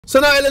So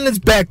now Alan is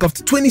back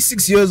after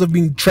 26 years of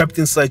being trapped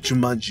inside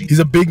Jumanji. He's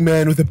a big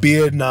man with a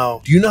beard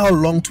now. Do you know how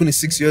long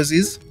 26 years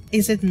is?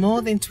 Is it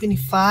more than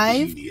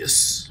 25?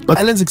 Yes. But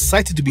Alan's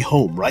excited to be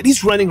home, right?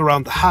 He's running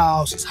around the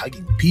house, he's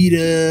hugging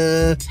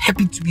Peter, he's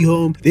happy to be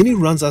home. Then he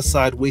runs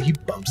outside where he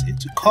bumps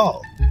into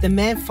Carl. The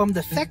man from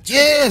the factory?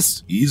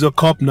 Yes! He's a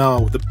cop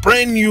now with a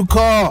brand new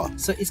car.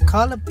 So is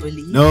Carl a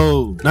bully?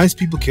 No, nice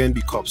people can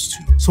be cops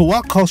too. So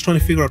while Carl's trying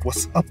to figure out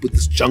what's up with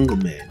this jungle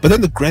man, but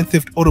then the Grand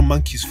Theft Auto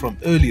monkeys from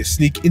earlier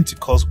sneak into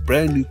Carl's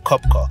brand new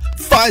cop car,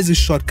 fires a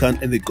shotgun,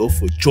 and they go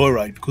for a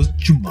joyride because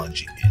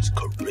Jumanji is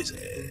crazy.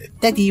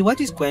 Daddy, what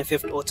is Grand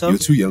Theft Auto? You're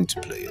too young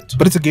to play it.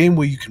 But it's a game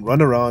where you can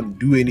run around,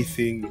 do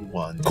anything you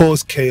want,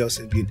 cause chaos,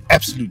 and be an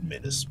absolute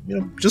menace.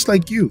 You know, just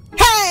like you.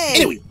 Hey!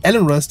 Anyway,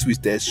 Alan runs to his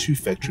dad's shoe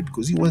factory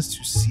because he wants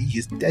to see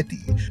his daddy.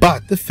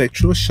 But the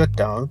factory was shut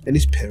down and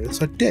his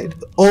parents are dead.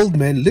 The old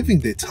man living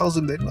there tells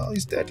him that no,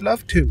 his dad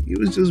loved him. He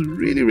was just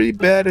really, really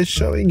bad at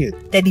showing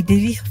it. Daddy, did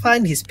he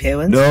find his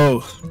parents?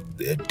 No,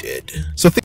 they're dead. So